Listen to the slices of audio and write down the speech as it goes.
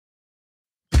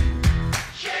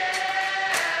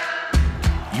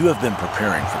You have been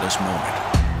preparing for this moment.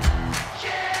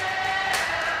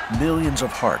 Millions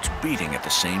of hearts beating at the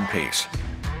same pace.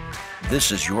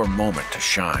 This is your moment to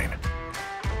shine.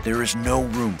 There is no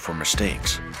room for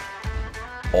mistakes.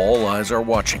 All eyes are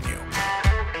watching you.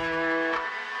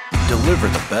 Deliver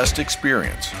the best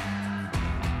experience,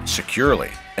 securely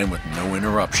and with no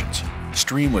interruptions.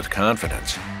 Stream with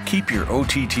confidence. Keep your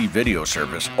OTT video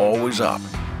service always up,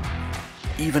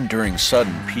 even during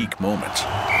sudden peak moments.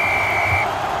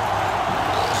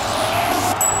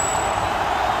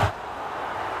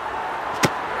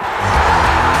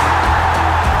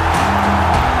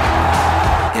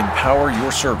 Empower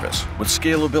your service with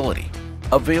scalability,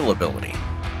 availability,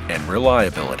 and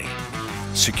reliability.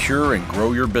 Secure and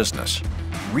grow your business.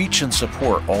 Reach and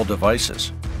support all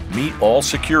devices. Meet all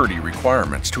security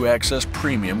requirements to access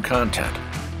premium content.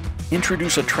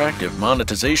 Introduce attractive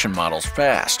monetization models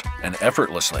fast and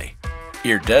effortlessly.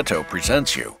 Irdeto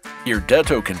presents you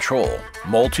Irdeto Control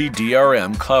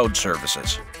Multi-DRM Cloud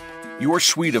Services. Your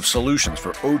suite of solutions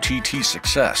for OTT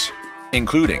success,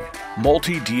 including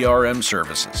Multi-DRM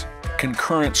services,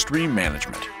 concurrent stream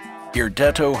management,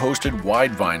 Irdeto-hosted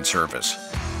Widevine service,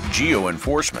 Geo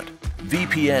Enforcement,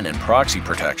 VPN and proxy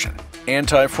protection,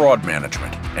 anti-fraud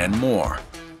management, and more.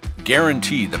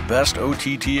 Guarantee the best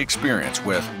OTT experience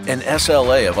with an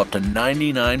SLA of up to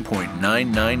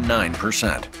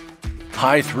 99.999%.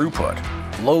 High throughput,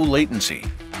 low latency,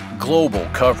 global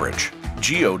coverage,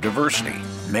 geo-diversity,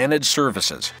 managed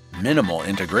services, minimal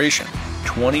integration,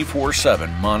 24/7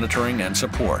 monitoring and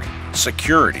support,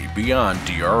 security beyond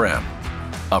DRM.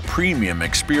 A premium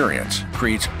experience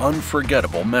creates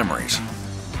unforgettable memories.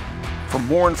 For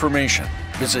more information,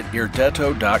 visit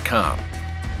Irdeto.com.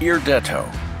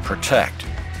 Irdeto. Protect,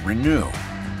 renew,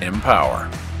 empower.